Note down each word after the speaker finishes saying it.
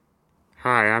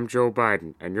Hi, I'm Joe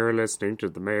Biden, and you're listening to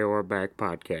the Mayo Are Back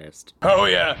podcast. Oh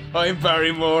yeah, I'm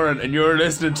Barry Moran, and you're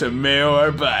listening to Mayo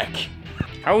Are Back.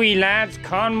 Howdy lads,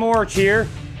 Con Moore here,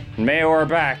 and Mayo Are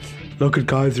Back. Look at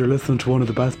guys, you're listening to one of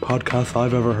the best podcasts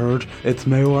I've ever heard. It's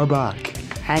Mayo Are Back.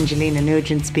 Angelina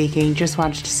Nugent speaking. Just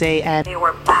wanted to say, Mayo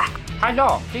Are Back.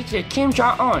 Hello, this is Kim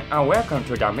Jong-un, and welcome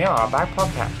to the Mayo Are Back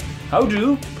podcast. How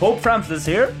do? Pope Francis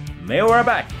here. Mayo Are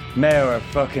Back. Mayo Are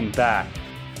fucking back.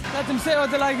 Let them say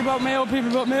what they like about Mayo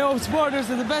people, but Mayo supporters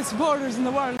are the best supporters in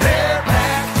the world. They're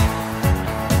back.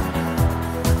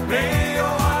 Mayo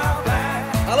Are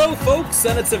Back. Hello folks,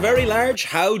 and it's a very large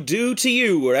how do to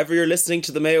you wherever you're listening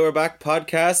to the Mayo Are Back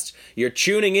podcast. You're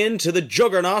tuning in to the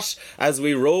juggernaut as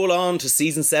we roll on to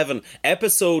season 7,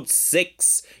 episode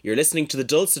 6. You're listening to the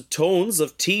dulcet tones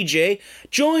of TJ,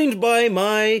 joined by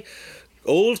my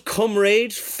old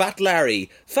comrade Fat Larry.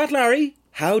 Fat Larry,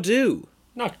 how do?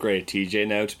 Not great, TJ,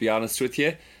 now, to be honest with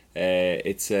you.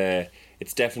 It's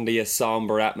definitely a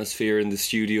somber atmosphere in the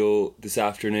studio this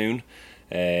afternoon.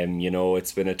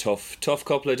 It's been a tough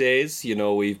couple of days.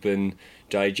 We've been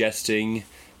digesting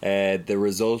the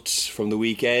result from the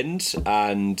weekend,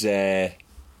 and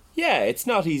it's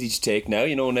not easy to take now.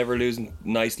 Never losing to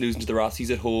the Rossies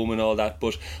at home and all that.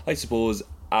 But I suppose,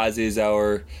 as is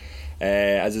our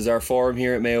form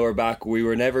here at Mayo Are Back, we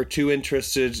were never too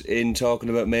interested in talking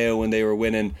about Mayo when they were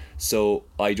winning, so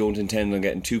I don't intend on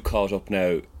getting too caught up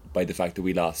now by the fact that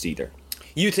we lost either.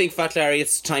 You think, Fat Larry,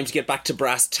 it's time to get back to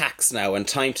brass tacks now and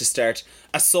time to start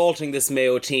assaulting this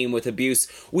Mayo team with abuse.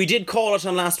 We did call it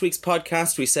on last week's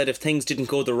podcast. We said if things didn't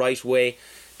go the right way,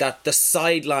 that the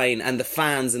sideline and the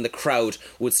fans and the crowd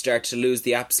would start to lose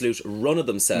the absolute run of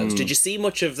themselves. Did you see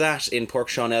much of that in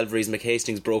Porkshawn Elvery's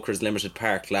McHastings Brokers Limited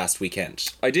Park last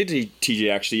weekend? I did,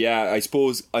 TJ, actually, yeah. I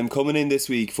suppose I'm coming in this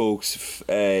week, folks,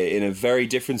 in a very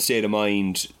different state of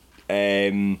mind.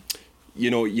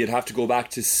 You'd have to go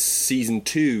back to season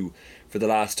 2 for the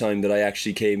last time that I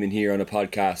actually came in here on a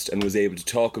podcast and was able to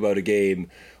talk about a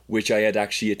game which I had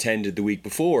actually attended the week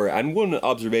before. And one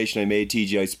observation I made,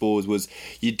 TJ, I suppose, was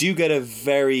you do get a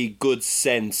very good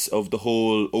sense of the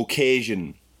whole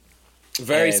occasion.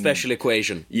 Very special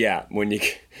equation. Yeah, when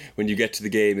you get to the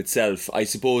game itself. I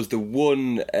suppose the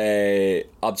one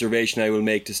observation I will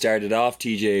make to start it off,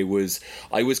 TJ, was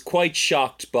I was quite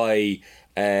shocked by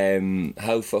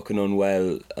how fucking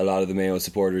unwell a lot of the Mayo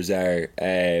supporters are,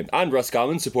 and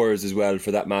Roscommon supporters as well,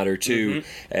 for that matter too.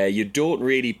 You don't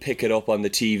really pick it up on the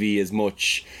TV as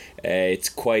much. It's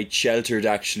quite sheltered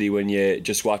actually when you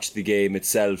just watch the game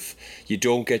itself. You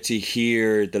don't get to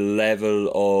hear the level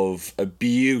of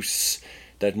abuse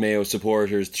that Mayo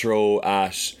supporters throw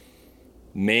at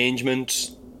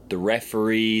management, the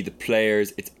referee, the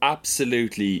players.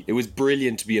 It was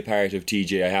brilliant to be a part of,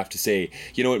 TJ, I have to say.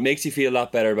 It makes you feel a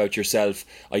lot better about yourself.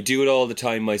 I do it all the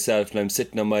time myself, and I'm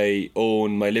sitting on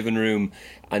my living room,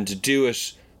 and to do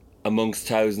it amongst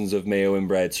thousands of Mayo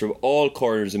inbreds from all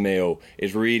corners of Mayo,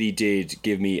 it really did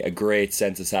give me a great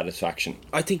sense of satisfaction.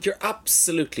 I think you're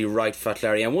absolutely right, Fat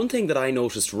Larry, and one thing that I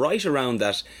noticed right around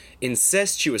that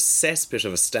incestuous cesspit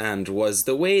of a stand was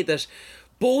the way that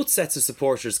both sets of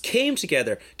supporters came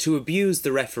together to abuse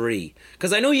the referee.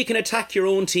 Because I know you can attack your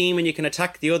own team and you can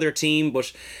attack the other team,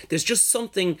 but there's just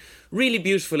something really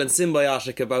beautiful and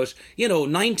symbiotic about,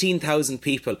 19,000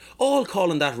 people all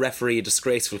calling that referee a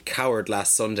disgraceful coward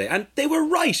last Sunday. And they were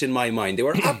right in my mind. They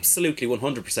were absolutely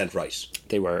 100% right.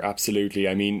 They were, absolutely.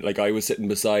 I mean, I was sitting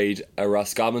beside a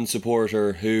Roscommon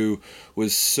supporter who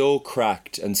was so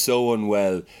cracked and so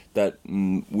unwell that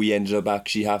we ended up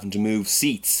actually having to move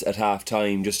seats at half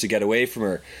time just to get away from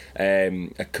her.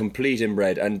 A complete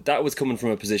inbred. And that was coming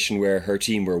from a position where her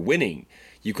team were winning.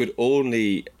 You could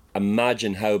only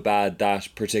imagine how bad that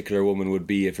particular woman would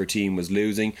be if her team was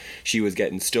losing. She was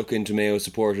getting stuck into Mayo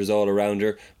supporters all around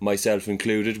her, myself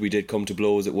included. We did come to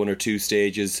blows at one or two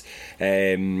stages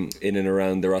in and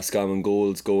around the Roscommon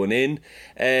goals going in,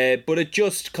 but it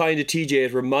just kind of, TJ,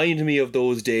 it reminded me of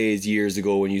those days years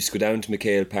ago when you used to go down to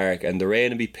McHale Park and the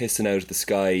rain would be pissing out of the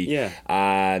sky,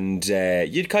 and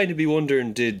you'd kind of be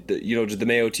wondering, did the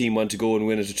Mayo team want to go and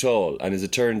win it at all? And as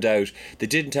it turned out, they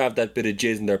didn't have that bit of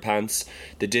jizz in their pants.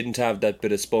 They didn't have that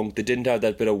bit of spunk. They didn't have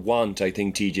that bit of want, I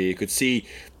think, TJ. You could see,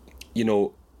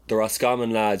 the Roscommon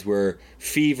lads were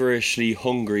feverishly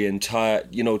hungry and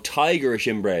tigerish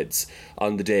inbreds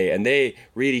on the day, and they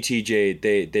really,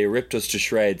 TJ, they ripped us to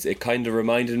shreds. It kind of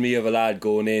reminded me of a lad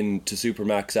going in to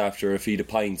Supermax after a feed of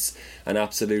pints and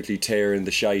absolutely tearing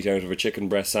the shite out of a chicken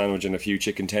breast sandwich and a few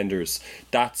chicken tenders.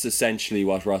 That's essentially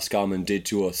what Roscommon did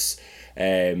to us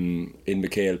in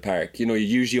McHale Park. You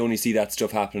usually only see that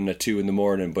stuff happening at 2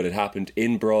 a.m, but it happened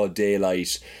in broad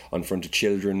daylight in front of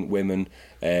children, women.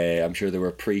 I'm sure there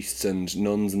were priests and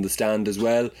nuns in the stand as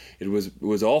well. It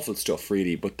was awful stuff,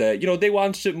 really. But they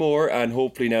wanted it more, and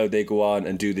hopefully now they go on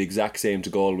and do the exact same to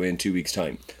Galway in 2 weeks'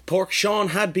 time. Porkshawn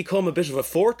had become a bit of a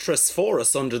fortress for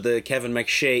us under the Kevin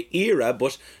McShea era,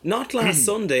 but not last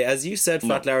Sunday. As you said,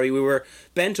 Fat Larry, we were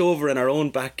bent over in our own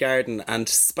back garden and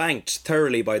spanked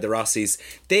thoroughly by the Rossies.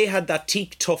 They had that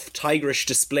teak tough tigerish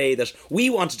display that we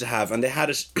wanted to have, and they had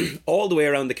it all the way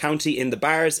around the county, in the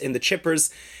bars, in the chippers,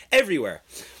 everywhere.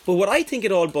 But what I think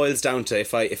it all boils down to,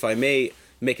 if I may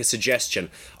make a suggestion,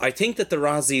 I think that the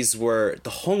Rossies were the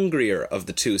hungrier of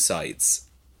the two sides.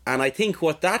 And I think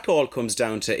what that all comes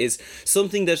down to is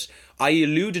something that I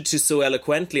alluded to so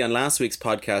eloquently on last week's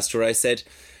podcast, where I said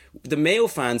the Mayo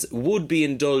fans would be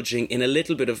indulging in a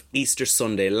little bit of Easter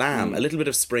Sunday lamb, a little bit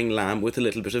of spring lamb with a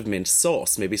little bit of mint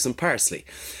sauce, maybe some parsley.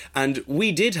 And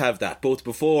we did have that both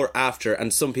before, after,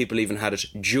 and some people even had it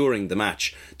during the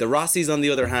match. The Rossies, on the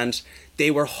other hand, they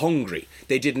were hungry.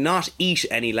 They did not eat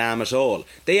any lamb at all.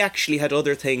 They actually had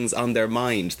other things on their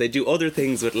mind. They do other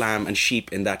things with lamb and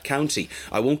sheep in that county.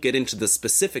 I won't get into the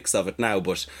specifics of it now,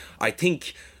 but I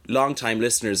think long-time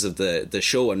listeners of the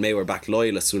show and Mayo Are Back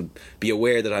loyalists will be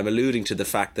aware that I'm alluding to the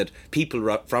fact that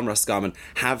people from Roscommon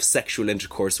have sexual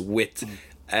intercourse with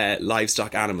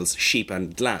livestock animals, sheep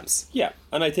and lambs. Yeah,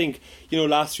 and I think,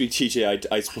 last week, TJ,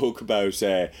 I spoke about,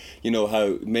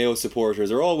 how Mayo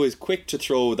supporters are always quick to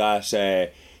throw that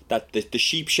the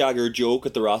sheep shagger joke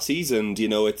at the Rossies, and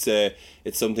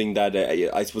it's something that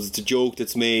I suppose it's a joke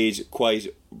that's made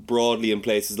quite broadly in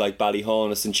places like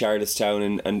Ballyhaunis and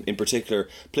Charlestown, and in particular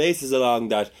places along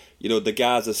that the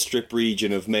Gaza Strip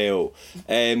region of Mayo.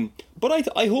 But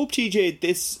I hope, TJ,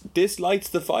 this lights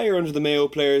the fire under the Mayo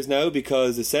players now,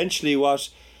 because essentially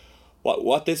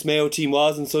what this Mayo team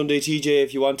was on Sunday,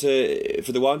 TJ,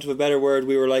 for the want of a better word,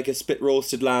 we were like a spit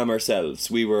roasted lamb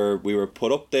ourselves. We were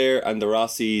put up there, and the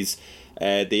Rossies,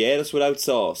 they ate us without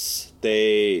sauce.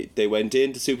 They went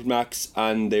into Supermax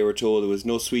and they were told there was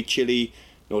no sweet chilli,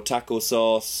 no taco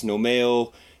sauce, no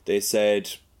mayo. They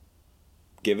said,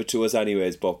 give it to us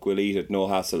anyways, Buck, we'll eat it, no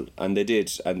hassle. And they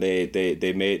did, and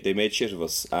they made shit of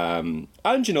us. And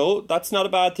that's not a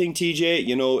bad thing, TJ.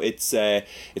 It's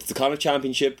the Connacht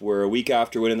Championship. We're a week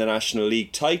after winning the National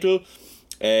League title.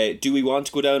 Do we want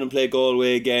to go down and play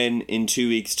Galway again in 2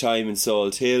 weeks' time in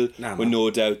Salt Hill? When no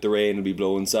doubt the rain will be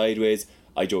blowing sideways?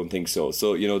 I don't think so.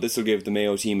 So, this will give the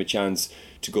Mayo team a chance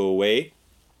to go away.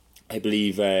 I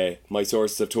believe my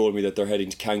sources have told me that they're heading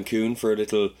to Cancun for a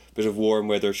little bit of warm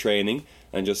weather training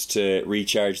and just to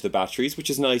recharge the batteries, which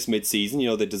is nice mid-season.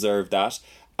 They deserve that.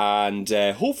 And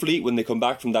hopefully when they come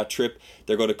back from that trip,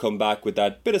 they're going to come back with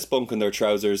that bit of spunk in their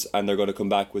trousers, and they're going to come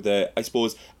back with a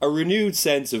renewed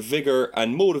sense of vigour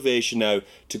and motivation now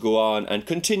to go on and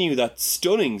continue that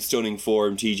stunning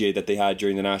form, TJ, that they had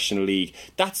during the National League.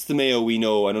 That's the Mayo we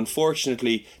know, and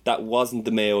unfortunately that wasn't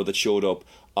the Mayo that showed up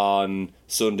on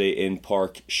Sunday in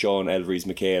Park Sean Elvery's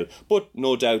McHale. But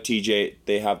no doubt, TJ,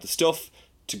 they have the stuff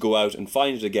to go out and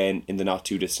find it again in the not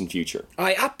too distant future.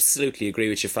 I absolutely agree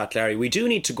with you, Fat Larry. We do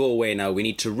need to go away now. We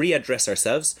need to readdress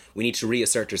ourselves. We need to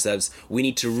reassert ourselves. We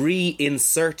need to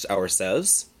reinsert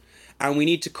ourselves. And we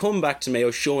need to come back to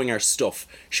Mayo showing our stuff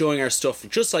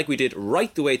just like we did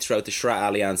right the way throughout the Shra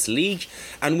Alliance League.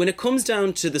 And when it comes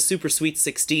down to the Super Sweet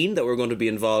 16 that we're going to be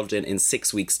involved in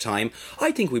 6 weeks' time,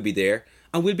 I think we'll be there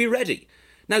and we'll be ready.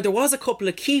 Now, there was a couple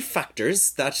of key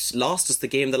factors that lost us the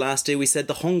game the last day. We said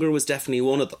the hunger was definitely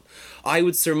one of them. I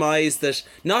would surmise that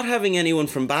not having anyone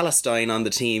from Ballastine on the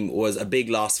team was a big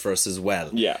loss for us as well.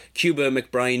 Yeah. Cuba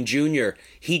McBrien Jr.,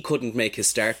 he couldn't make his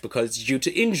start because due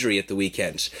to injury at the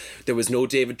weekend. There was no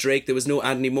David Drake, there was no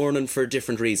Anthony Moornan for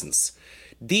different reasons.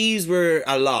 These were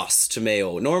a loss to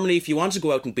Mayo. Normally, if you want to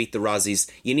go out and beat the Rossies,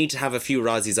 you need to have a few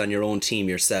Rossies on your own team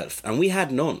yourself. And we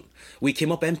had none. We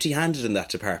came up empty-handed in that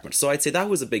department. So I'd say that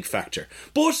was a big factor.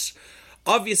 But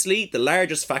obviously, the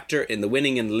largest factor in the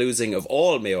winning and losing of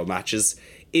all Mayo matches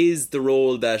is the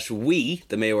role that we,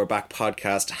 the Mayo Are Back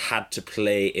podcast, had to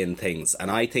play in things. And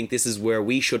I think this is where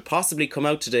we should possibly come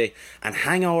out today and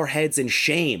hang our heads in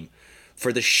shame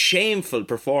for the shameful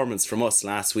performance from us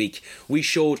last week. We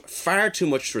showed far too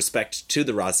much respect to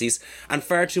the Rossies and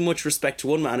far too much respect to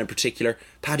one man in particular,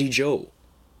 Paddy Joe.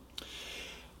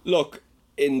 Look,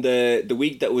 in the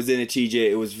week that was in it,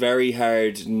 TJ, it was very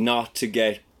hard not to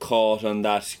get caught on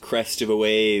that crest of a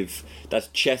wave,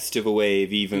 that chest of a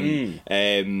wave even.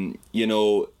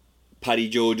 Paddy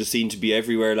Joe just seemed to be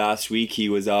everywhere last week. He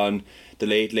was on the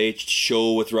Late Late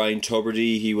Show with Ryan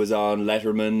Tubridy. He was on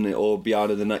Letterman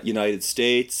beyond the United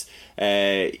States.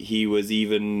 He was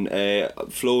even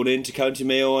flown into County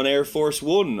Mayo on Air Force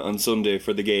One on Sunday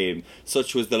for the game.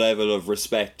 Such was the level of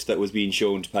respect that was being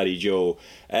shown to Paddy Joe.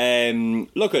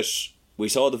 We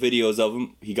saw the videos of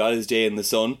him. He got his day in the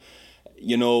sun.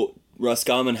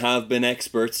 Roscommon have been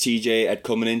experts, TJ, at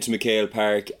coming into McHale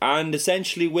Park and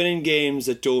essentially winning games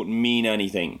that don't mean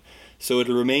anything. So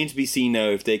it'll remain to be seen now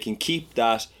if they can keep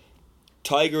that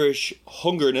tigerish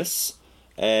hungerness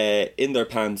in their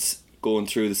pants going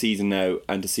through the season now,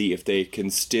 and to see if they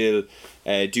can still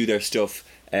do their stuff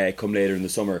come later in the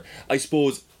summer. I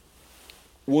suppose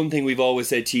one thing we've always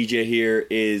said, TJ, here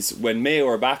is when Mayo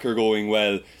are back or going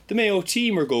well, the Mayo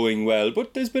team are going well,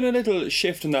 but there's been a little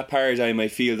shift in that paradigm, I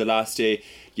feel, the last day.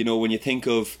 When you think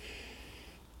of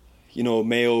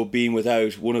Mayo being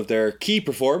without one of their key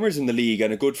performers in the league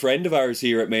and a good friend of ours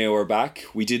here at Mayo are back.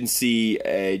 We didn't see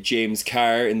James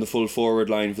Carr in the full forward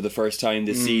line for the first time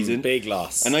this season. Big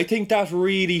loss. And I think that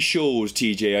really shows,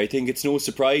 TJ. I think it's no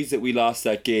surprise that we lost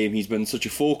that game. He's been such a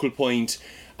focal point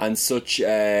and such,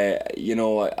 I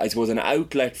suppose, an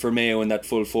outlet for Mayo in that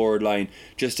full forward line,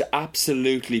 just to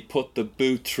absolutely put the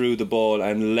boot through the ball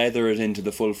and leather it into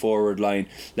the full forward line.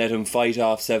 Let him fight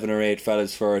off 7 or 8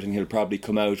 fellas for it and he'll probably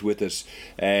come out with it.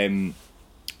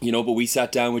 But we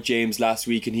sat down with James last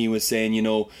week and he was saying,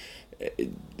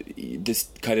 this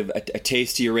kind of a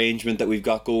tasty arrangement that we've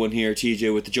got going here,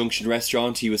 TJ, with the Junction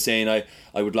restaurant. He was saying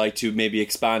I would like to maybe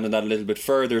expand on that a little bit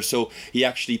further. So he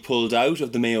actually pulled out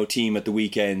of the Mayo team at the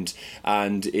weekend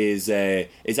and is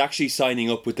actually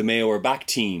signing up with the Mayo are back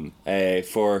team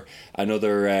for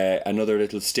another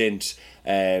little stint.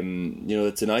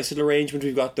 It's a nice little arrangement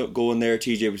we've got going there,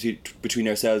 TJ, between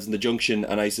ourselves and the Junction,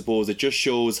 and I suppose it just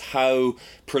shows how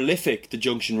prolific the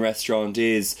Junction restaurant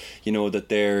is. That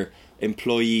their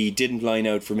employee didn't line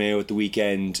out for Mayo at the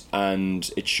weekend, and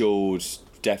it showed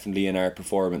definitely in our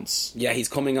performance. Yeah, he's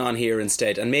coming on here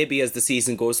instead, and maybe as the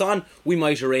season goes on we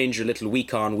might arrange a little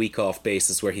week on week off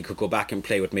basis where he could go back and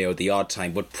play with Mayo at the odd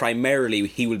time, but primarily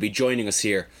he will be joining us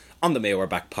here on the Mayo Are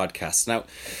Back podcast. Now,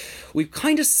 we've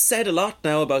kind of said a lot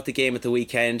now about the game at the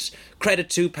weekend. Credit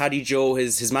to Paddy Joe,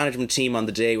 his management team on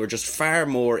the day were just far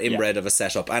more inbred of a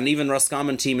setup, and even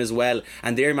Roscommon team as well,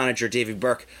 and their manager David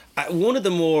Burke, one of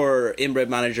the more inbred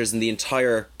managers in the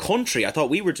entire country. I thought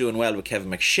we were doing well with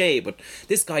Kevin McShea, but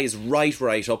this guy is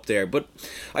right up there. But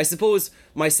I suppose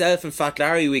myself and Fat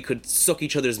Larry, we could suck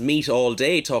each other's meat all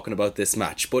day talking about this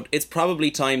match, but it's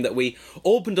probably time that we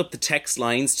opened up the text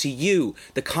lines to you,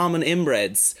 the common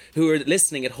inbreds who are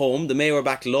listening at home, the Mayo Are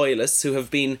Back loyalists who have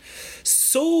been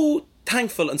so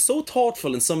thankful and so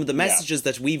thoughtful in some of the messages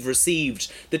that we've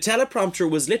received. The teleprompter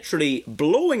was literally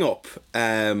blowing up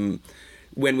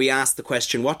when we asked the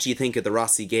question, what do you think of the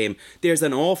Rossi game? There's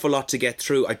an awful lot to get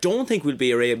through. I don't think we'll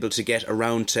be able to get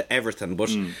around to everything,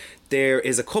 but there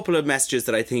is a couple of messages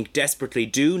that I think desperately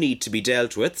do need to be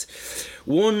dealt with.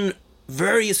 One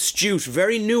very astute,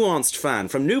 very nuanced fan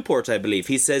from Newport, I believe,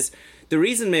 he says, the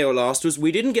reason Mayo lost was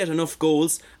we didn't get enough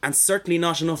goals and certainly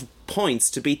not enough points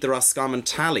to beat the Roscommon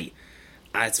tally.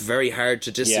 It's very hard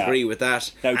to disagree with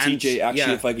that. Now, TJ,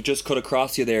 actually, if I could just cut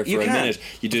across you there for a minute,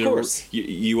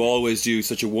 you always do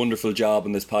such a wonderful job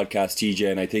on this podcast, TJ,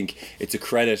 and I think it's a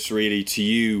credit really to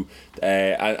you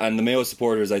and the Mayo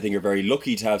supporters. I think are very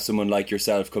lucky to have someone like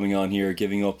yourself coming on here,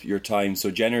 giving up your time so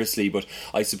generously. But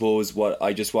I suppose what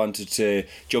I just wanted to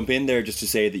jump in there just to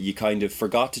say that you kind of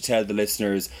forgot to tell the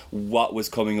listeners what was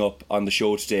coming up on the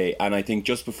show today, and I think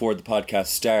just before the podcast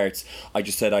starts, I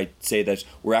just said I'd say that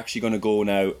we're actually going to go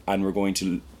now and we're going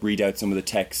to read out some of the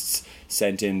texts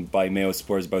sent in by Mayo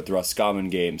supporters about the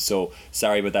Roscommon game. So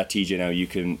sorry about that, TJ. Now you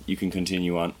can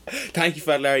continue on. Thank you,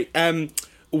 Fat Larry.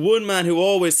 One man who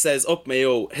always says up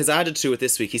Mayo has added to it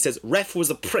this week. He says ref was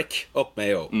a prick up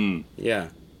Mayo. Yeah.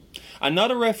 And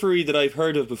not a referee that I've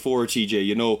heard of before, TJ.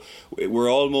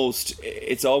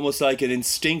 It's almost like an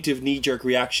instinctive knee-jerk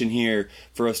reaction here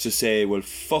for us to say, well,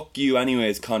 fuck you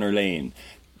anyways, Conor Lane.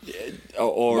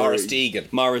 Or Maurice Deegan,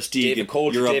 David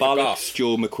Coulter, you're a bollocks,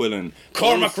 Joe McQuillan,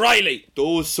 Cormac Riley.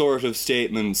 Those sort of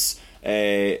statements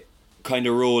kind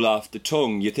of roll off the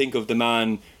tongue. You think of the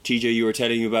man, TJ, you were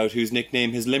telling me about, whose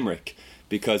nickname is Limerick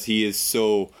because he is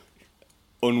so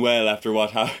unwell after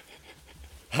what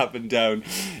happened down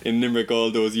in Limerick all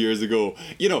those years ago.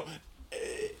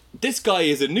 This guy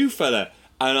is a new fella,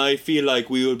 and I feel like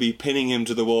we will be pinning him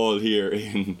to the wall here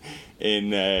in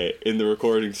the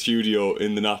recording studio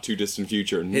in the not too distant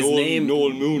future. Noel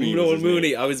Mooney. Noel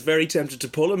Mooney. I was very tempted to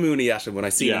pull a Mooney at him when I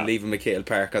seen him leaving McHale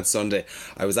Park on Sunday.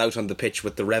 I was out on the pitch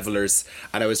with the revellers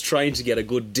and I was trying to get a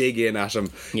good dig in at him.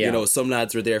 Yeah. You know, some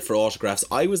lads were there for autographs.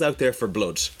 I was out there for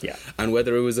blood. Yeah. And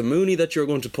whether it was a Mooney that you were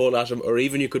going to pull at him or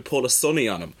even you could pull a Sonny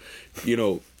on him, you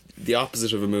know, the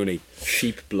opposite of a Mooney.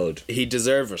 Sheep blood. He'd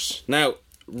deserve it. Now,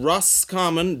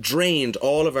 Roscommon drained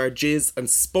all of our jizz and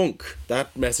spunk.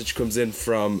 That message comes in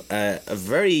from a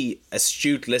very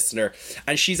astute listener,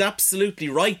 and she's absolutely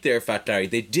right there, Fat Larry.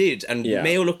 They did, and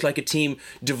Mayo looked like a team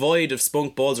devoid of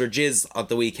spunk, balls or jizz at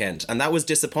the weekend, and that was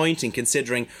disappointing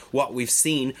considering what we've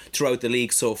seen throughout the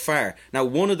league so far. Now,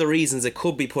 one of the reasons it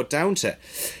could be put down to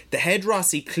the head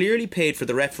Rossi clearly paid for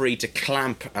the referee to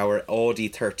clamp our Audi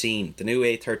 13. The new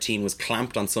A13 was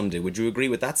clamped on Sunday. Would you agree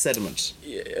with that sentiment?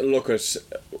 Yeah, look,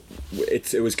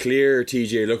 it was clear,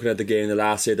 TJ, looking at the game the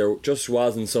last day, there just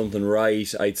wasn't something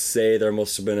right. I'd say there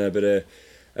must have been a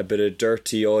bit of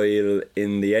dirty oil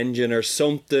in the engine or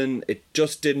something. It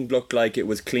just didn't look like it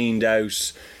was cleaned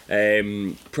out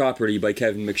properly by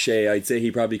Kevin McShea. I'd say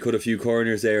he probably cut a few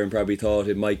corners there and probably thought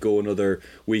it might go another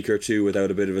week or two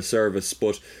without a bit of a service,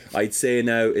 but I'd say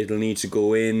now it'll need to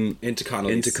go into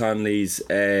Connolly's.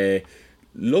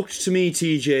 Looked to me,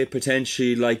 TJ,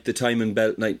 potentially like the timing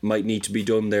belt might need to be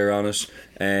done there on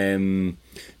it.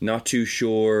 Not too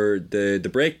sure. The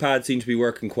brake pads seem to be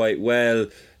working quite well.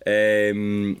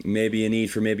 Maybe a need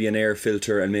for maybe an air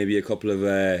filter and maybe a couple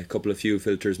of fuel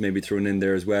filters maybe thrown in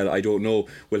there as well. I don't know.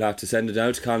 We'll have to send it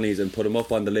out to Connolly's and put them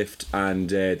up on the lift, and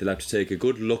they'll have to take a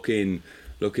good look in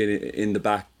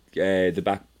the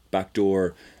back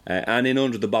door and in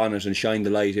under the bonnet and shine the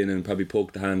light in and probably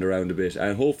poke the hand around a bit,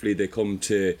 and hopefully they come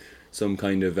to some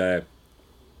kind of a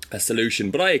solution.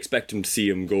 But I expect him to see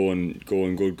him going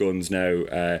good guns now,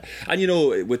 and you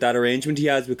know, with that arrangement he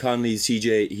has with Connolly's,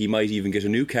 TJ, he might even get a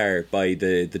new car by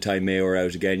the time Mayo are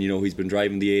out again. You know, he's been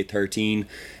driving the A13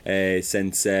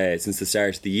 since the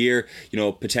start of the year. You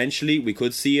know, potentially we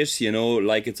could see it, you know,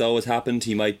 like it's always happened.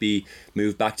 He might be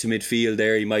moved back to midfield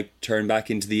there. He might turn back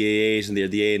into the A8 and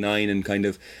the A9 and kind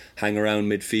of hang around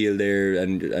midfield there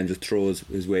and just throw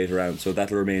his weight around. So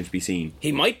that'll remain to be seen.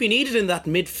 He might be needed in that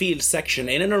midfield section,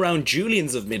 in and around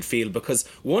Julian's of midfield, because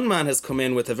one man has come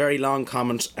in with a very long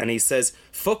comment and he says,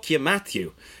 "Fuck you,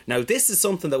 Matthew." Now, this is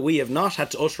something that we have not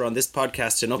had to utter on this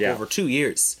podcast in over 2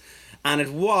 years. And it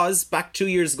was back 2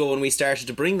 years ago when we started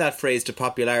to bring that phrase to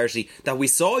popularity that we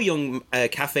saw young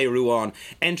Cafe Rouen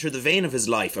enter the vein of his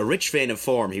life, a rich vein of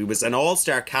form. He was an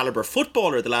all-star calibre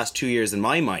footballer the last 2 years in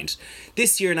my mind.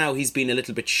 This year now he's been a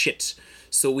little bit shit.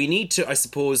 So we need to, I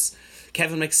suppose,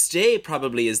 Kevin McStay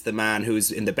probably is the man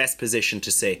who's in the best position to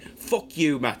say, "Fuck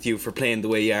you, Matthew, for playing the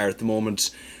way you are at the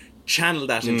moment." Channel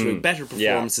that into better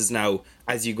performances now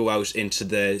as you go out into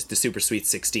the Super Sweet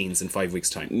 16s in 5 weeks'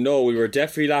 time. No, we were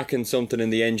definitely lacking something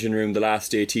in the engine room the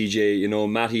last day, TJ. You know,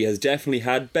 Matty has definitely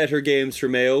had better games for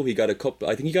Mayo. He got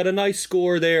I think he got a nice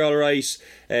score there, alright.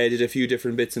 Did a few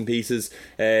different bits and pieces.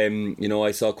 You know,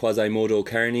 I saw Quasimodo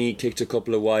Carney kicked a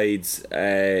couple of wides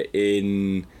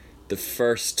in the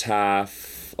first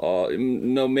half.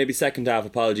 No, maybe second half,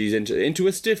 apologies, into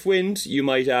a stiff wind, you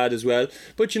might add as well.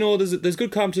 But you know, there's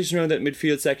good competition around that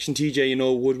midfield section, TJ. You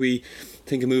know, would we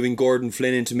think of moving Gordon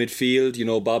Flynn into midfield? You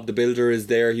know, Bob the Builder is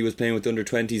there. He was playing with the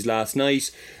under-20s last night.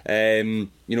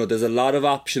 You know, there's a lot of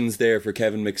options there for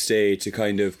Kevin McStay to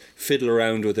kind of fiddle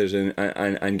around with it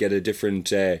and get a different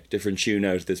tune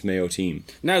out of this Mayo team.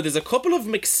 Now, there's a couple of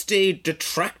McStay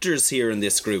detractors here in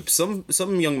this group. Some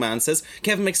young man says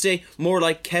Kevin McStay more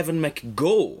like Kevin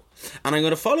McGo. And I'm going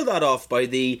to follow that off by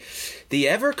the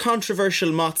ever controversial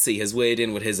Motzi has weighed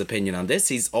in with his opinion on this.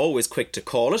 He's always quick to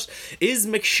call it. Is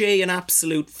McShea an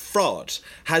absolute fraud?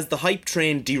 Has the hype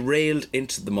train derailed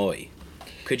into the Moy?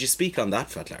 Could you speak on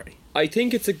that, Fat Larry? I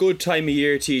think it's a good time of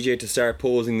year, TJ, to start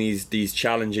posing these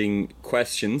challenging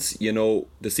questions. You know,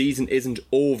 the season isn't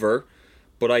over,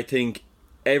 but I think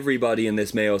everybody in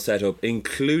this Mayo setup,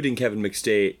 including Kevin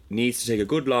McStay, needs to take a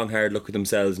good long hard look at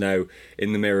themselves now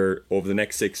in the mirror over the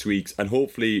next 6 weeks, and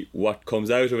hopefully what comes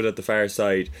out of it at the far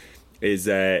side is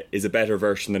a better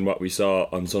version than what we saw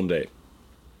on Sunday.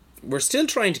 We're still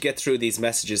trying to get through these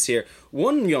messages here.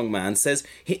 One young man says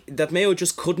that Mayo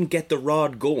just couldn't get the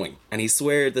rod going, and he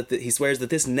swears that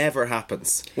this never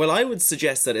happens. Well, I would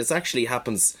suggest that it actually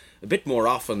happens a bit more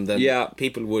often than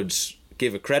people would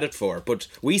give it credit for, but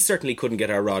we certainly couldn't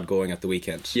get our rod going at the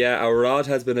weekend. Yeah, our rod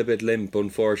has been a bit limp,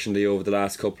 unfortunately, over the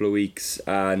last couple of weeks,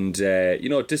 and you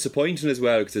know, disappointing as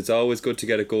well, because it's always good to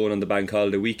get it going on the bank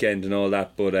holiday weekend and all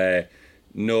that, but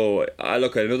No, I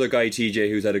look at another guy, TJ,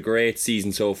 who's had a great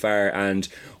season so far, and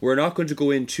we're not going to go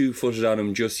in two-footed on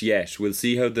him just yet. We'll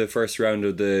see how the first round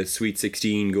of the Sweet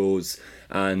 16 goes,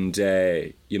 and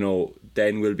then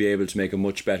we'll be able to make a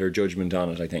much better judgment on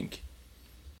it, I think.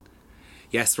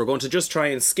 Yes, we're going to just try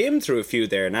and skim through a few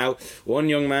there now. One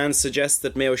young man suggests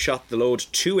that Mayo shot the load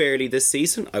too early this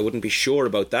season. I wouldn't be sure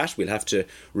about that. We'll have to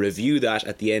review that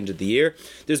at the end of the year.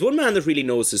 There's one man that really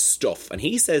knows his stuff, and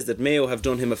he says that Mayo have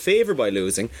done him a favour by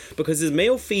losing because his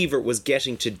Mayo fever was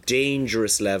getting to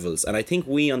dangerous levels, and I think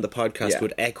we on the podcast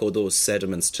would echo those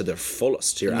sentiments to their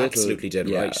fullest. You're absolutely dead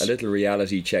right. A little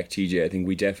reality check, TJ. I think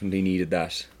we definitely needed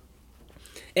that.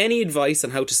 Any advice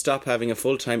on how to stop having a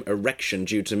full-time erection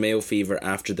due to Mayo fever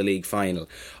after the league final?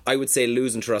 I would say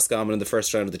losing to Roscommon in the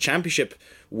first round of the championship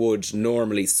would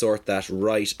normally sort that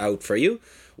right out for you.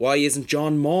 Why isn't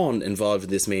John Maughan involved in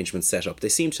this management setup? They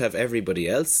seem to have everybody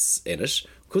else in it.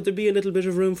 Could there be a little bit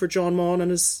of room for John Maughan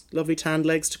and his lovely tanned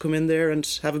legs to come in there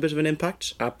and have a bit of an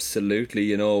impact?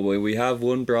 Absolutely. We have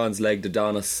one bronze-legged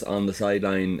Adonis on the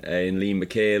sideline in Liam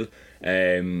McHale.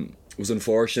 It was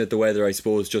unfortunate the weather, I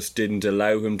suppose, just didn't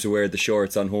allow him to wear the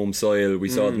shorts on home soil. We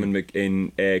saw them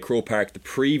in Croke Park the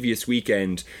previous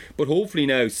weekend, but hopefully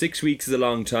now 6 weeks is a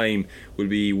long time. We'll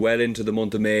be well into the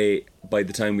month of May by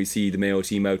the time we see the Mayo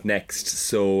team out next,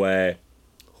 so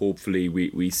hopefully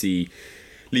we see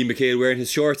Liam McHale wearing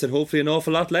his shorts and hopefully an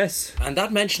awful lot less. And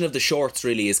that mention of the shorts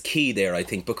really is key there, I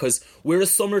think, because we're a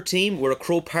summer team, we're a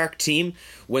Croke Park team.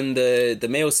 When the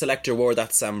Mayo selector wore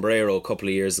that sombrero a couple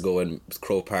of years ago in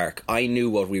Croke Park, I knew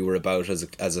what we were about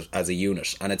as a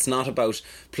unit. And it's not about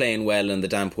playing well in the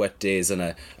damp wet days on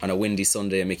a windy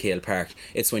Sunday in McHale Park.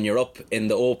 It's when you're up in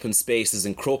the open spaces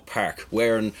in Croke Park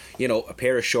wearing, a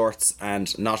pair of shorts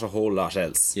and not a whole lot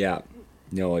else. Yeah.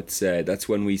 No, it's that's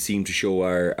when we seem to show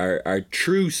our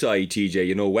true side,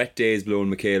 TJ. Wet days blowing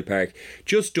McHale Park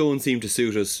just don't seem to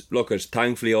suit us. Look,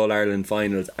 thankfully All-Ireland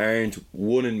finals aren't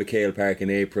won in McHale Park in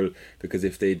April, because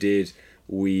if they did,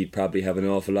 we'd probably have an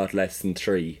awful lot less than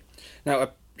 3. Now,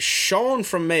 Sean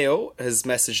from Mayo has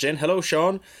messaged in. Hello,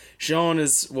 Sean. Sean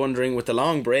is wondering, with the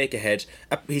long break ahead,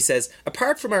 he says,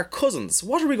 apart from our cousins,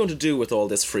 what are we going to do with all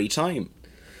this free time?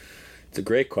 It's a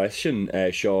great question,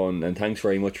 Sean, and thanks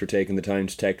very much for taking the time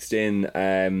to text in.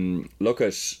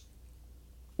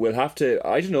 We'll have to,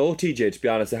 I don't know, TJ, to be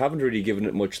honest, I haven't really given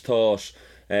it much thought.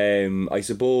 I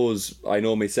suppose, I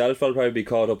know myself, I'll probably be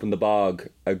caught up in the bog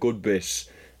a good bit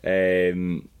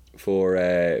for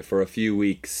a few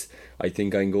weeks. I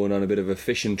think I'm going on a bit of a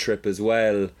fishing trip as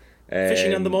well.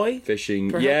 Fishing on the Moy?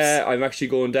 Fishing, perhaps? Yeah. I'm actually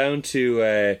going down to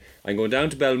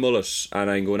Belmullet, and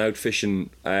I'm going out fishing.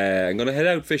 I'm going to head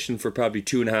out fishing for probably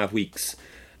 2.5 weeks,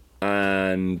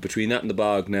 and between that and the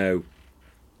bog now,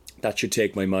 that should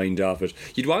take my mind off it.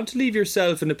 You'd want to leave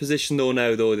yourself in a position though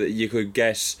that you could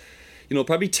get,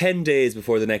 probably 10 days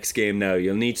before the next game now.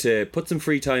 You'll need to put some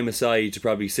free time aside to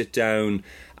probably sit down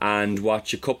and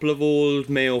watch a couple of old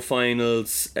Mayo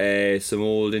finals, some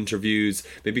old interviews,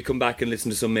 maybe come back and listen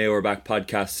to some Mayo Are Back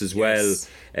podcasts as well.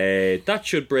 That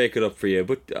should break it up for you.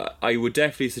 But I would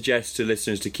definitely suggest to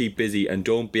listeners to keep busy and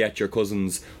don't be at your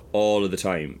cousins all of the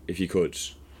time, if you could.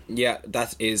 Yeah,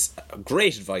 that is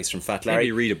great advice from Fat Larry.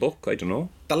 Maybe read a book, I don't know.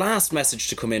 The last message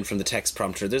to come in from the text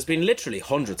prompter, there's been literally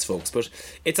hundreds, folks, but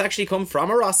it's actually come from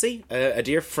a Rossi, a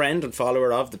dear friend and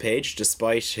follower of the page,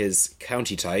 despite his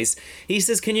county ties. He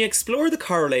says, can you explore the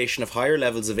correlation of higher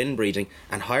levels of inbreeding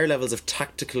and higher levels of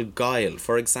tactical guile?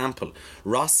 For example,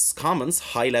 Roscommon's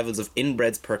high levels of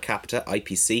inbreds per capita,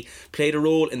 IPC, played a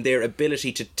role in their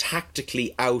ability to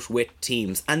tactically outwit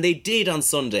teams, and they did on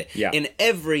Sunday. Yeah. In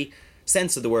every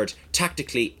sense of the word,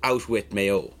 tactically outwit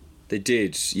Mayo. They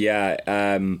did, yeah.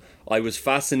 I was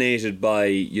fascinated by,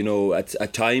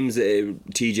 at times,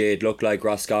 TJ, it looked like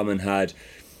Roscommon had,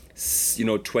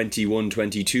 21,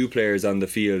 22 players on the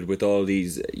field with all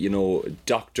these,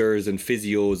 doctors and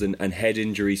physios and head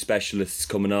injury specialists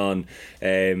coming on.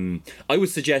 I would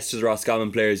suggest to the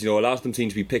Roscommon players, a lot of them seem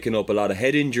to be picking up a lot of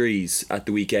head injuries at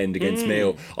the weekend against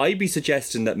Mayo. I'd be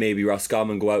suggesting that maybe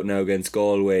Roscommon go out now against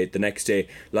Galway the next day,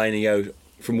 lining out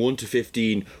from 1 to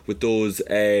 15 with those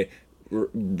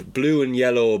blue and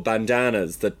yellow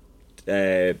bandanas that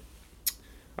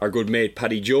our good mate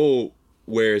Paddy Joe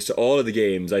wears to all of the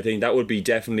games. I think that would be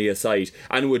definitely a sight,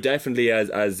 and it would definitely, as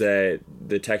the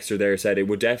texter there said, it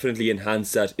would definitely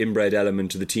enhance that inbred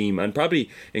element to the team and probably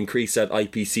increase that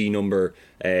IPC number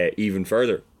even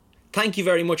further. Thank you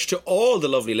very much to all the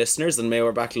lovely listeners and Mayo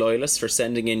Are Back loyalists for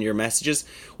sending in your messages.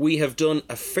 We have done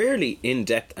a fairly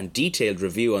in-depth and detailed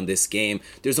review on this game.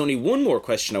 There's only one more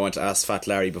question I want to ask Fat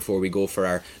Larry before we go for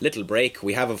our little break.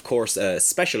 We have, of course, a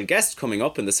special guest coming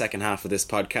up in the second half of this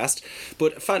podcast.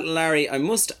 But Fat Larry, I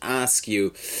must ask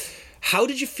you, how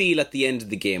did you feel at the end of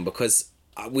the game? Because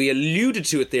we alluded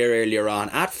to it there earlier on.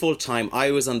 At full time,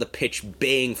 I was on the pitch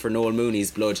baying for Noel Mooney's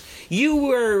blood. You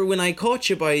were, when I caught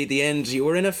you by the end, you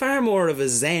were in a far more of a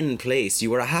zen place.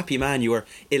 You were a happy man. You were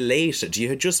elated. You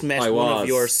had just met one of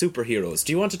your superheroes.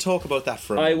 Do you want to talk about that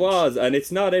for a moment? I was, and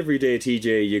it's not every day,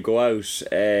 TJ, you go out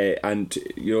and,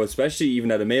 you know, especially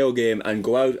even at a Mayo game, and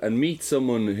go out and meet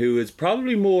someone who is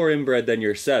probably more inbred than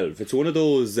yourself. It's one of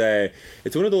those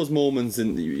moments,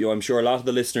 and you know, I'm sure a lot of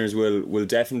the listeners will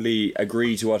definitely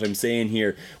agree to what I'm saying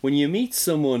here. When you meet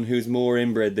someone who's more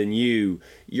inbred than you,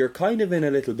 you're kind of in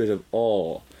a little bit of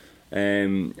awe.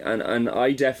 And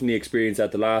I definitely experienced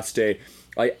that the last day.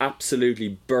 I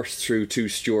absolutely burst through two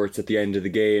Stewarts at the end of the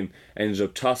game, ended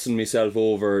up tossing myself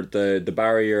over the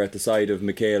barrier at the side of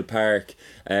McHale Park,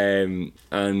 and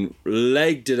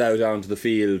legged it out onto the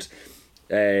field.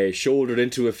 Shouldered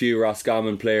into a few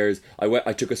Roscommon players.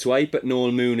 I took a swipe at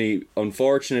Noel Mooney.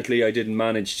 Unfortunately, I didn't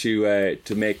manage to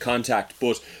make contact.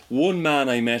 But one man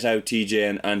I met out,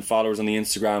 TJ, and followers on the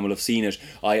Instagram will have seen it.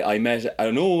 I met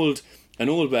an old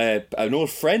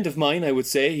friend of mine. I would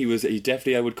say he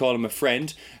definitely, I would call him a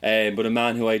friend, but a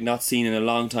man who I'd not seen in a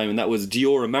long time, and that was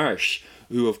Diora Marsh,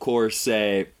 who of course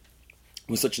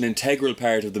was such an integral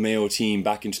part of the Mayo team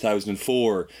back in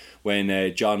 2004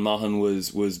 when John Maughan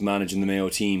was managing the Mayo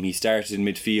team. He started in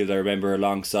midfield, I remember,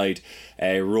 alongside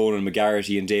Ronan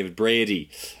McGarrity and David Brady,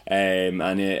 and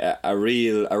a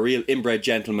real inbred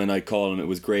gentleman, I'd call him. It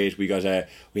was great. We had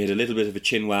a little bit of a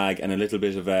chin wag and a little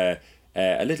bit of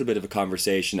a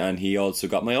conversation, and he also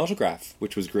got my autograph,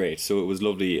 which was great. So it was a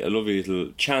lovely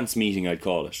little chance meeting, I'd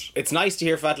call it. It's nice to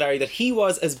hear, Fat Larry, that he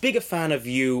was as big a fan of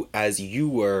you as you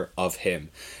were of him.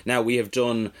 Now, we have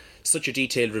done such a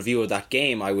detailed review of that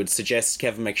game. I would suggest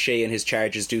Kevin McShea and his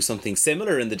Chargers do something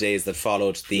similar in the days that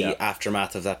followed the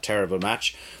aftermath of that terrible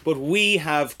match. But we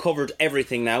have covered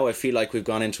everything now. I feel like we've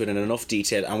gone into it in enough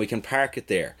detail, and we can park it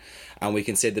there. And we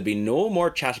can say there'll be no more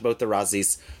chat about the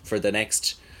Razzies for the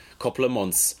next couple of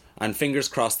months, and fingers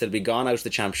crossed they'll be gone out of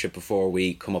the championship before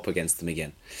we come up against them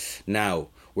again. Now,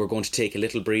 we're going to take a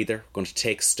little breather, we're going to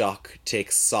take stock,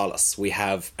 take solace. We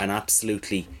have an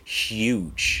absolutely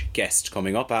huge guest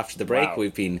coming up after the break. Wow.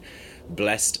 We've been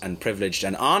blessed and privileged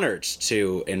and honoured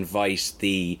to invite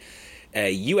the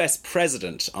US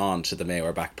President on to the Mayo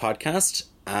Are Back podcast,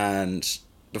 and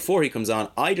before he comes on,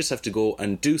 I just have to go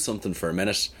and do something for a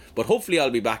minute, but hopefully I'll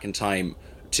be back in time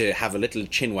to have a little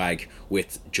chinwag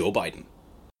with Joe Biden.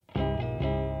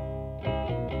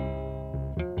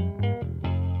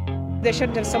 They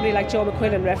shouldn't have somebody like Joe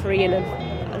McQuillan refereeing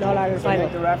an All-Ireland final.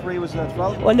 The referee was at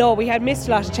fault? Well, no, we had missed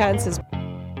a lot of chances.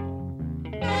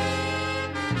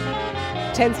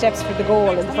 10 steps for the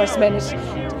goal in the first minute.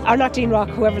 Or not Dean Rock,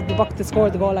 whoever the buck that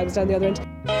scored the goal, I was down the other end.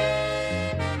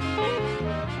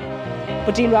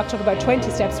 But Dean Rock took about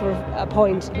 20 steps for a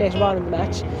point later on in the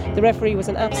match. The referee was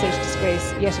an absolute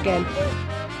disgrace yet again.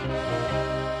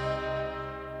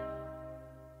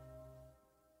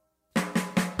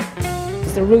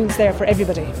 There's the rules there for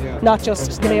everybody, not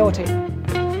just the Mayo team.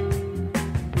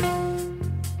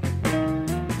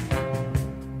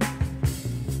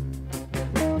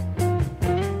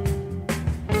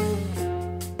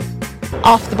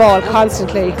 Off the ball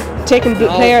constantly, taking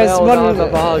players running the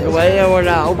ball away or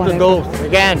now open goal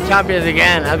again, champions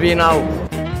again, have you know.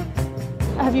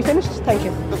 Have you finished? Thank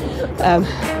you.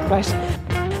 Right.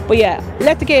 But yeah,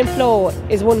 let the game flow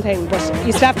is one thing, but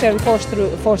you still have to enforce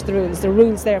the rules. The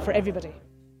rules there for everybody.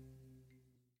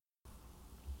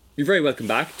 You're very welcome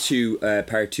back to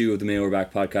part 2 of the Mayo Are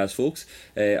Back podcast, folks.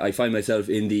 I find myself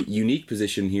in the unique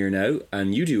position here now,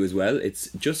 and you do as well.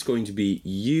 It's just going to be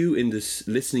you in this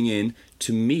listening in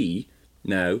to me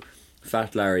now,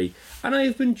 Fat Larry, and I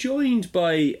have been joined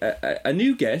by a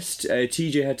new guest.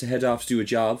 TJ had to head off to do a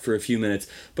job for a few minutes,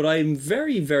 but I'm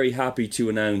very, very happy to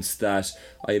announce that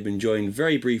I have been joined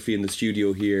very briefly in the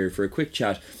studio here for a quick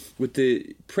chat with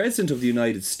the President of the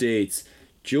United States,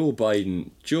 Joe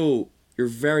Biden. Joe, you're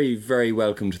very, very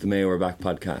welcome to the Mayo Are Back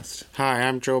podcast. Hi,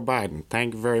 I'm Joe Biden.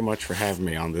 Thank you very much for having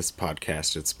me on this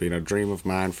podcast. It's been a dream of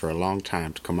mine for a long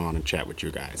time to come on and chat with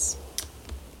you guys.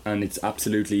 And it's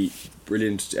absolutely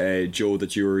brilliant, Joe,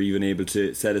 that you were even able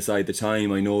to set aside the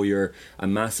time. I know you're a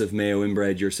massive Mayo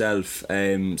inbred yourself,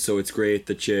 so it's great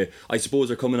that you, I suppose,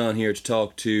 are coming on here to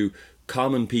talk to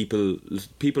common people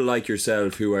like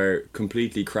yourself who are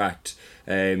completely cracked.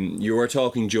 You are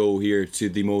talking, Joe, here to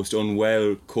the most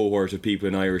unwell cohort of people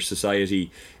in Irish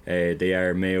society. They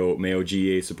are Mayo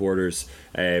GA supporters,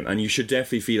 and you should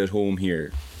definitely feel at home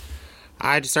here.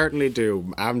 I certainly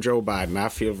do. I'm Joe Biden. I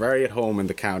feel very at home in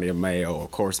the county of Mayo.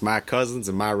 Of course, my cousins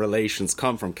and my relations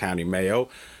come from County Mayo.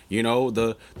 You know,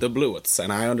 the Bluets.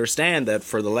 And I understand that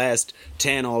for the last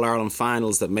 10 All-Ireland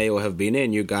finals that Mayo have been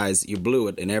in, you blew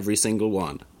it in every single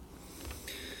one.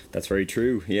 That's very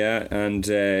true, yeah. And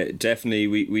definitely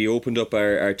we opened up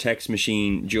our text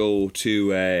machine, Joe,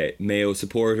 to Mayo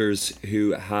supporters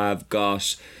who have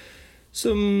got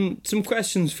some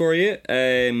questions for you.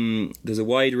 There's a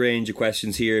wide range of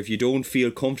questions here. If you don't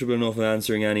feel comfortable enough in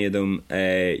answering any of them,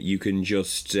 you can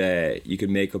just you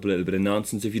can make up a little bit of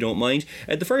nonsense if you don't mind.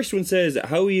 The first one says,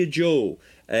 "How are you, Joe?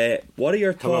 What are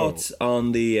your thoughts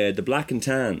on the black and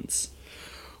tans?"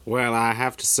 Well, I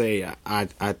have to say,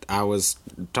 I was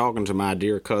talking to my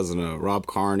dear cousin, Rob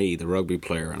Carney, the rugby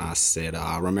player, and I said,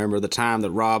 I remember the time that,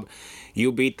 Rob,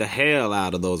 you beat the hell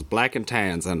out of those black and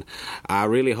tans, and I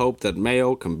really hope that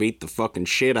Mayo can beat the fucking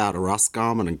shit out of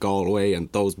Roscommon and Galway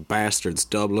and those bastards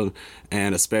Dublin,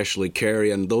 and especially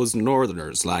Kerry and those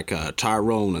northerners like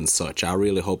Tyrone and such. I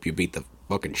really hope you beat the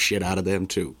fucking shit out of them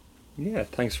too. Yeah,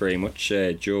 thanks very much,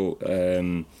 Joe.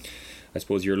 I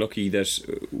suppose you're lucky that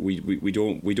we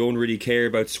don't really care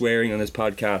about swearing on this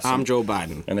podcast. I'm Joe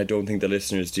Biden, and I don't think the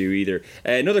listeners do either.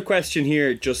 Another question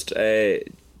here, just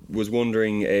was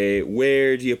wondering,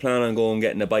 where do you plan on going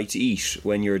getting a bite to eat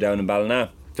when you're down in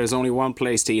Ballina? There's only one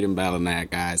place to eat in Ballina,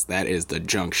 guys. That is the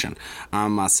Junction.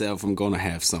 I'm going to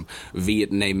have some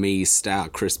Vietnamese style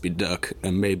crispy duck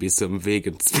and maybe some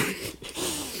vegan.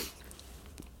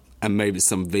 And maybe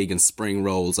some vegan spring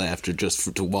rolls after,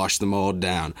 to wash them all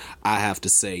down. I have to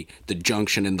say, the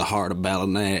Junction in the heart of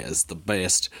Ballina is the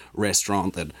best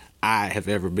restaurant that I have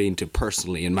ever been to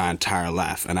personally in my entire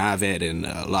life. And I've had in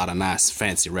a lot of nice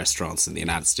fancy restaurants in the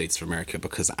United States of America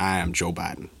because I am Joe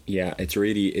Biden. Yeah, it's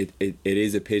really, it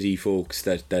is a pity, folks,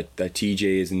 that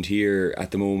TJ isn't here at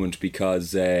the moment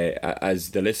because,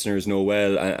 as the listeners know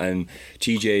well, and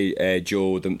TJ,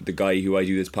 Joe, the guy who I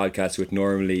do this podcast with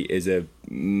normally, is a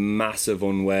massive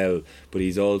unwell, but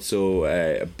he's also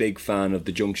a big fan of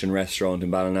the Junction restaurant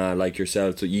in Ballina, like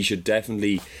yourself, so you should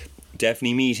definitely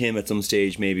meet him at some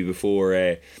stage, maybe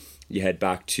before you head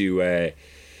back to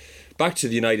the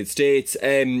United States.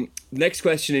 Next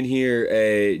question in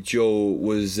here, Joe,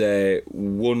 was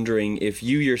wondering if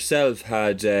you yourself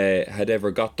had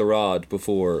ever got the rod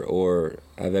before, or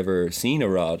have ever seen a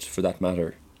rod for that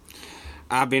matter.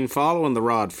 I've been following the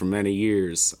Rod for many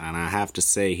years, and I have to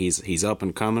say he's up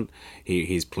and coming.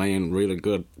 He's playing really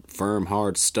good, firm,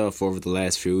 hard stuff over the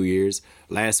last few years.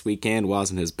 Last weekend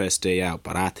wasn't his best day out,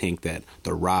 but I think that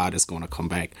the Rod is going to come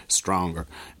back stronger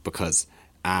because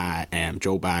I am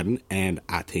Joe Biden, and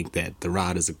I think that the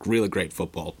Rod is a really great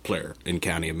football player in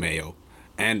County of Mayo,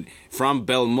 and from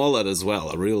Belmullet as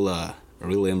well, a real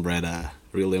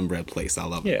inbred place. I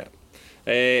love it. Yeah.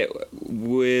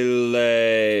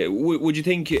 Would you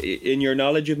think, in your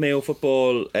knowledge of Mayo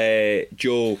football,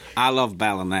 Joe? I love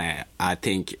Ballina. I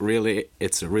think really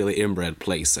it's a really inbred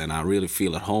place, and I really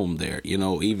feel at home there. You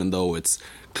know, even though it's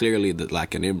clearly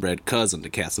like an inbred cousin to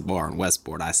Castlebar and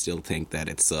Westport, I still think that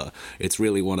it's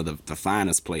really one of the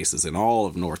finest places in all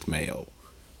of North Mayo.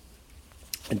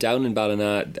 And down in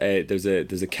Ballina, there's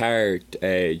a car,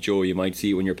 Joe. You might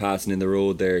see it when you're passing in the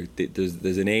road there.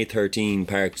 There's an A13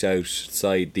 parked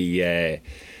outside the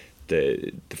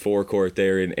forecourt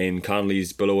there in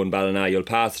Connolly's below in Ballina. You'll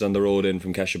pass it on the road in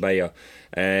from Cashabaya.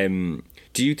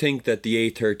 Do you think that the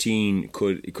A13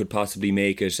 could possibly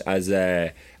make it as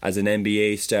an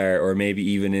NBA star, or maybe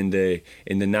even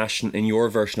in your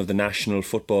version of the National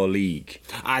Football League?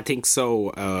 I think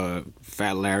so,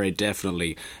 Fat Larry,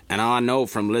 definitely. And I know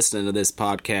from listening to this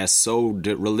podcast so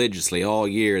religiously all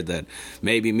year that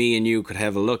maybe me and you could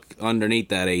have a look underneath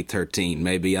that A13.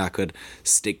 Maybe I could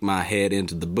stick my head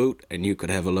into the boot and you could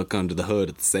have a look under the hood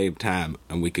at the same time,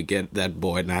 and we could get that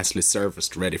boy nicely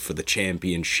serviced, ready for the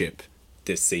championship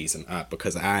this season,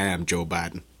 because I am Joe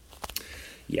Biden.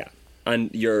 Yeah. And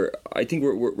I think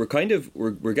we're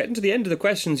getting to the end of the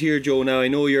questions here, Joe. Now I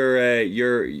know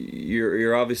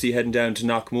you're obviously heading down to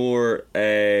Knockmore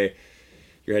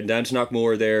You're heading down to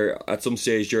Knockmore there at some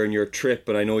stage during your trip,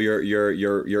 and I know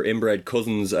your inbred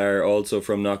cousins are also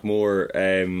from Knockmore.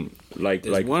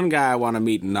 There's one guy I want to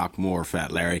meet in Knockmore,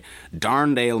 Fat Larry,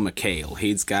 Darndale McHale.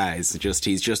 He's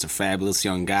just a fabulous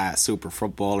young guy, a super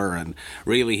footballer, and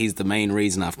really he's the main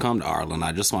reason I've come to Ireland.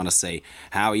 I just want to say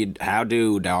how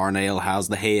do Darndale? How's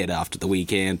the head after the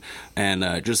weekend?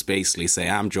 And just basically say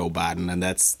I'm Joe Biden, and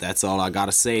that's all I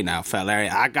gotta say now, Fat Larry.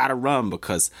 I gotta run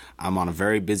because I'm on a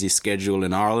very busy schedule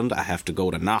in Ireland. I have to go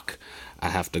to Knock. I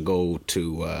have to go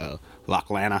to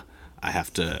Loughlana. I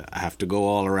have to go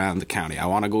all around the county. I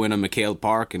want to go into McHale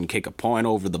Park and kick a point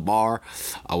over the bar.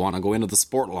 I want to go into the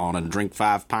sport lawn and drink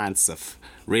 5 pints of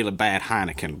really bad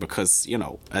Heineken because,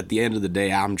 at the end of the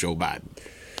day, I'm Joe Biden.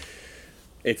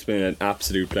 It's been an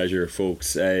absolute pleasure,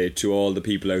 folks. To all the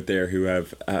people out there who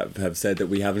have said that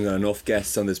we haven't got enough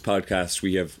guests on this podcast,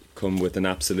 we have come with you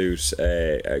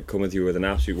with an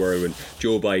absolute whirlwind.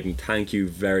 Joe Biden, thank you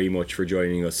very much for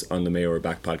joining us on the Mayo Are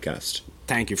Back podcast.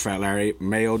 Thank you, Fat Larry.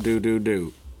 Mayo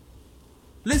do.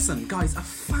 Listen, guys, a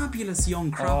fabulous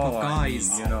young crop of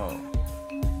guys.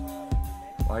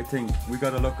 I think we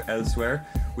got to look elsewhere.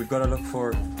 We've got to look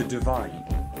for the divine.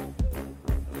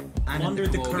 And under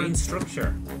the current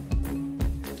structure.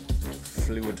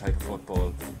 Fluid type of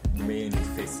football, mainly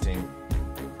fisting.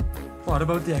 What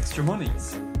about the extra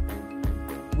monies?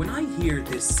 When I hear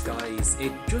this, guys,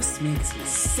 it just makes me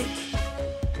sick.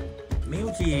 Mayo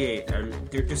GAA,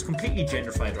 they're just completely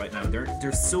gentrified right now.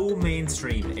 They're so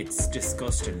mainstream, it's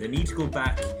disgusting. They need to go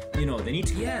back, they need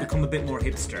to become a bit more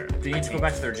hipster. They need to go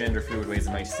back to their gender fluid ways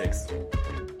in 96.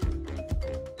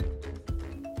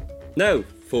 Now,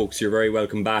 folks, you're very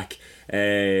welcome back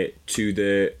to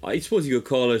the, I suppose you could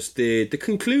call it the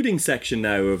concluding section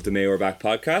now of the Mayo Are Back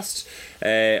podcast.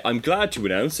 I'm glad to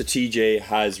announce that TJ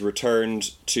has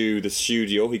returned to the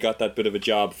studio. He got that bit of a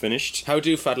job finished. How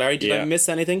do, Fat Larry? Did I miss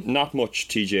anything? Not much,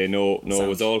 TJ. No, it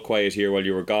was all quiet here while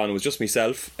you were gone. It was just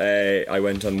myself. I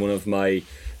went on one of my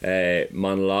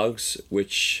monologues,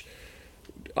 which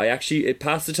it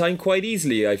passed the time quite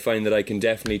easily. I find that I can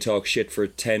definitely talk shit for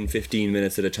 10-15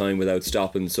 minutes at a time without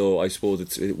stopping, so I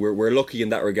suppose we're lucky in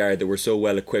that regard that we're so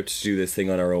well equipped to do this thing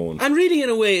on our own. And really, in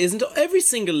a way, isn't every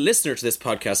single listener to this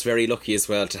podcast very lucky as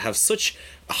well to have such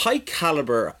a high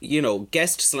caliber,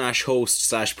 guest /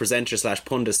 host / presenter /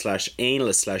 pundit /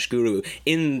 analyst / guru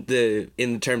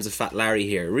in terms of Fat Larry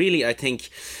here. Really, I think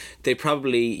they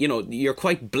probably, you're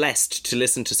quite blessed to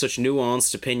listen to such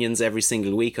nuanced opinions every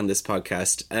single week on this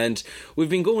podcast. And we've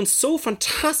been going so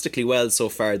fantastically well so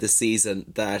far this season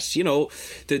that,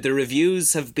 the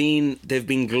reviews they've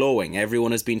been glowing.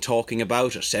 Everyone has been talking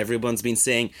about it. Everyone's been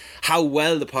saying how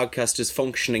well the podcast is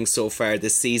functioning so far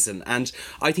this season. And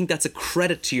I think that's a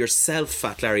credit to yourself,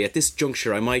 Fat Larry. At this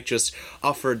juncture, I might just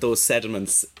offer those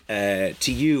sentiments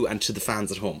to you and to the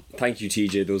fans at home. Thank you,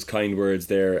 TJ, those kind words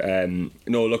there.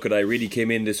 I really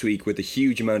came in this week with a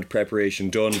huge amount of preparation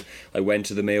done. I went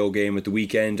to the Mayo game at the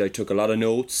weekend. I took a lot of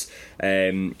notes,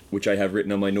 which I have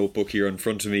written on my notebook here in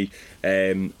front of me,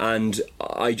 and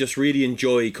I just really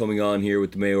enjoy coming on here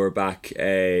with the Mayo Are Back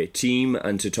team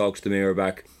and to talk to the Mayo Are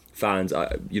Back fans.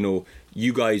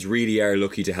 You guys really are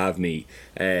lucky to have me,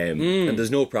 and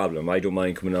there's no problem. I don't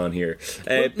mind coming on here.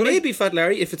 But maybe, Fat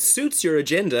Larry, if it suits your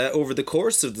agenda over the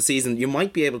course of the season, you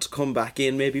might be able to come back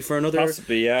in maybe for another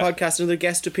podcast, another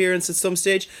guest appearance at some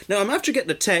stage. Now, I'm after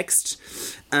getting a text,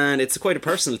 and it's quite a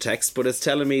personal text, but it's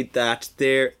telling me that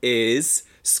there is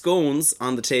scones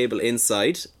on the table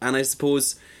inside, and I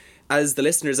suppose, as the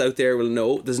listeners out there will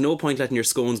know, there's no point letting your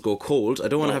scones go cold. I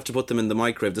don't want to have to put them in the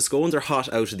microwave. The scones are hot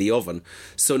out of the oven.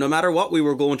 So no matter what we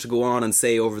were going to go on and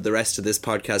say over the rest of this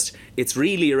podcast, it's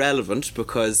really irrelevant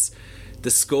because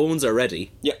the scones are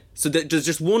ready. Yeah. So there's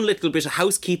just one little bit of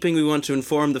housekeeping we want to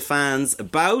inform the fans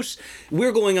about.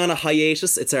 We're going on a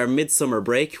hiatus. It's our midsummer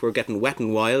break. We're getting wet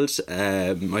and wild,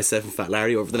 myself and Fat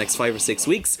Larry, over the next 5 or 6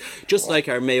 weeks, just like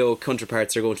our Mayo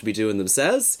counterparts are going to be doing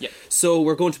themselves. Yeah. So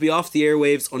we're going to be off the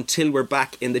airwaves until we're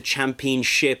back in the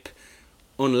championship,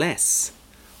 unless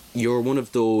you're one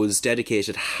of those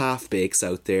dedicated half-bakes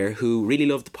out there who really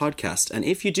love the podcast. And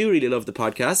if you do really love the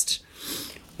podcast,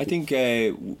 I think,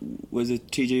 was it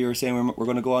TJ you were saying we're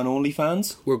going to go on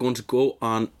OnlyFans? We're going to go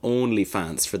on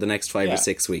OnlyFans for the next 5 or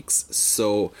 6 weeks.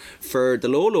 So for the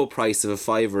low price of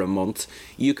 $5 a month,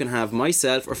 you can have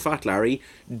myself or Fat Larry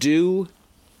do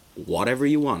whatever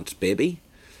you want, baby.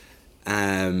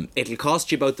 It'll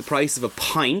cost you about the price of a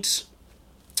pint.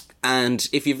 And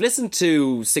if you've listened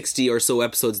to 60 or so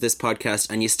episodes of this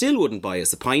podcast and you still wouldn't buy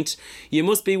us a pint, you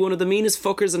must be one of the meanest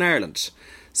fuckers in Ireland.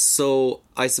 So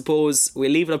I suppose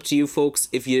we'll leave it up to you folks.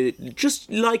 If you just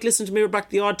like listening to me back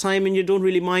the odd time and you don't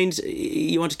really mind,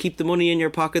 you want to keep the money in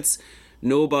your pockets,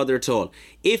 no bother at all.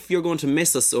 If you're going to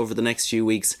miss us over the next few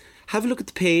weeks, have a look at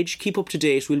the page, keep up to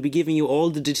date. We'll be giving you all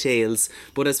the details.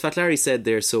 But as Fat Larry said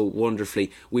there so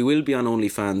wonderfully, we will be on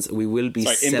OnlyFans. We will be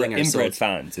selling ourselves. Inbred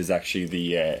Fans is actually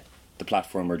the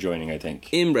platform we're joining, I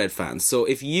think. Inbred Fans. So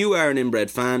if you are an Inbred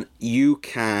fan, you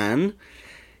can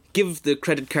give the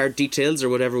credit card details or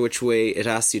whatever which way it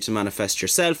asks you to manifest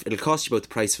yourself. It'll cost you about the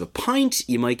price of a pint.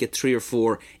 You might get 3 or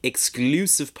 4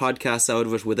 exclusive podcasts out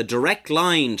of it with a direct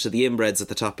line to the inbreds at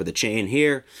the top of the chain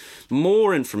here.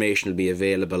 More information will be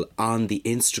available on the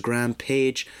Instagram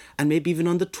page and maybe even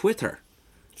on the Twitter.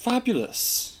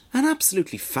 Fabulous. An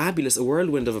absolutely fabulous, a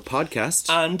whirlwind of a podcast.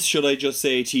 And should I just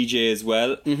say, TJ, as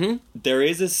well, there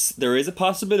is a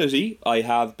possibility. I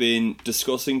have been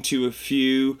discussing to a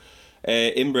few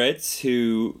inbreds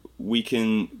who we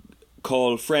can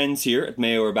call friends here at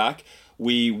Mayo Are Back.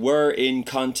 We were in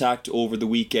contact over the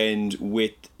weekend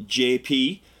with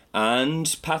JP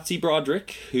and Patsy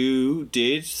Broderick, who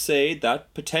did say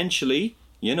that potentially,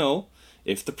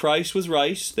 if the price was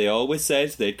right, they always said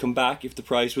they'd come back if the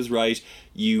price was right,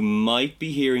 you might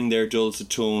be hearing their dulcet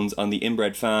tones on the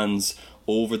Inbred Fans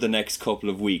over the next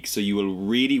couple of weeks. So you will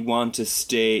really want to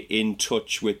stay in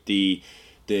touch with the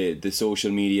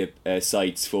social media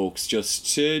sites, folks,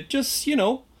 just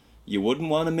you wouldn't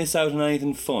want to miss out on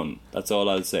anything fun. That's all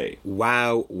I'll say.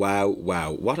 Wow.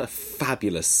 What a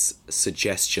fabulous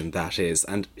suggestion that is.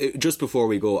 And just before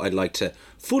we go, I'd like to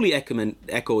fully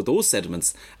echo those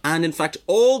sentiments. And in fact,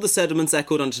 all the sentiments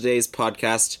echoed on today's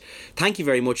podcast. Thank you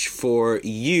very much for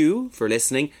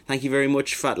listening. Thank you very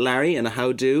much, Fat Larry, and a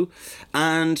how-do.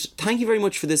 And thank you very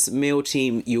much for this Mayo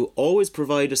team. You always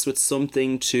provide us with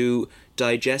something to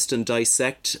digest and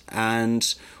dissect,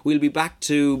 and we'll be back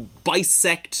to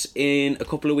bisect in a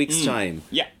couple of weeks' time.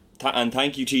 Yeah, and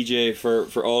thank you, TJ,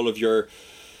 for all of your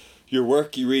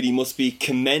work. You really must be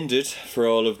commended for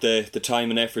all of the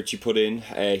time and effort you put in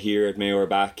here at Mayo Are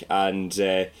Back, and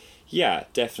yeah,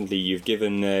 definitely you've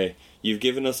given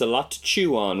us a lot to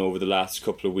chew on over the last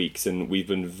couple of weeks, and we've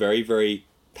been very, very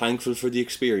thankful for the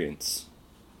experience.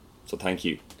 So thank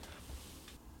you.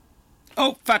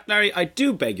 Oh, Fat Larry, I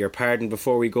do beg your pardon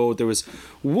before we go. There was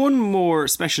one more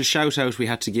special shout out we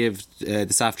had to give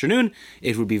this afternoon.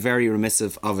 It would be very remiss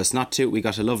of us not to. We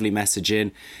got a lovely message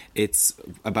in. It's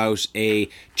about a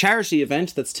charity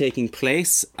event that's taking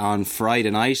place on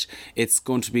Friday night. It's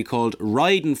going to be called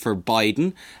Riding for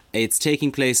Biden. It's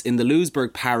taking place in the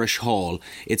Lewisburg Parish Hall.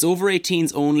 It's over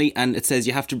 18s only, and it says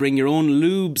you have to bring your own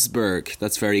Lewisburg.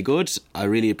 That's very good. I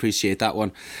really appreciate that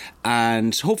one.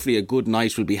 And hopefully a good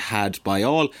night will be had by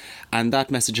all. And that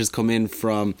message has come in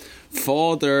from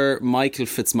Father Michael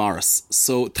Fitzmaurice.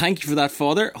 So thank you for that,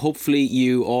 Father. Hopefully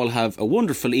you all have a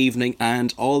wonderful evening,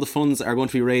 and all the funds are going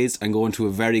to be raised and going to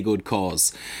a very good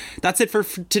cause. That's it for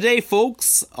today,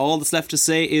 folks. All that's left to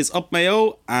say is up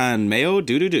Mayo, and Mayo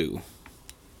do.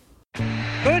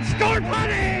 Good start,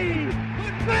 buddy!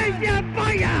 Good play, ya,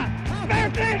 boya! Fair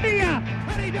play to ya!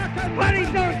 Buddy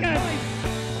Durkin!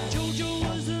 Jojo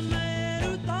was a man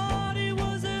who thought he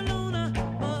was a loner,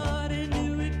 but he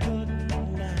knew it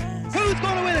couldn't last. Who's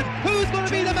gonna win it? Who's gonna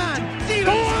be the man?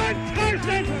 Go on,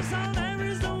 Carson!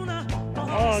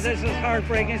 Oh, this is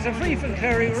heartbreaking. It's a free from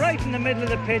Kerry right in the middle of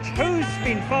the pitch. Who's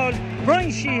been fouled? Brian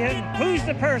Sheehan. Who's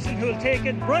the person who'll take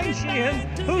it? Brian Sheehan.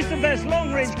 Who's the best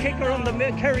long-range kicker on the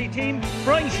Kerry team?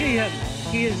 Brian Sheehan.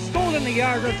 He has stolen a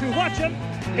yard or two. Watch him.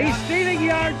 He's stealing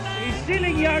yards. He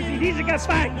needs to get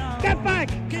back. Get back.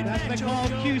 That's the call.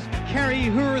 Cute Kerry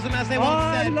hoorism, as they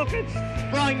once said. Look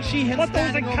at Brian Sheehan. Put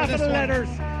those in capital letters.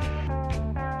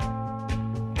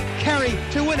 Kerry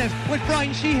to win it with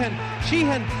Brian Sheehan.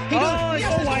 Sheehan, he goes.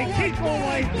 Yes, go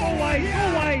wide. Go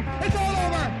wide. It's all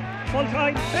over. Full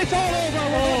time. It's all over.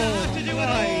 We're going to have to do it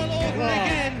all over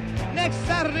again next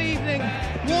Saturday evening.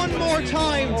 One more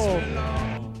time.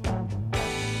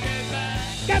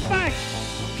 Get back.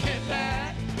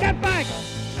 Get back.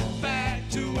 Back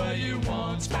to where you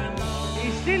once belonged.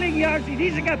 He's stealing yards. He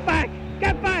needs to get back.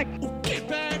 Get back. Get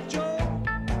back, Joe.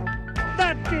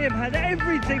 That game had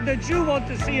everything that you want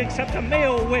to see except a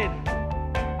Mayo win.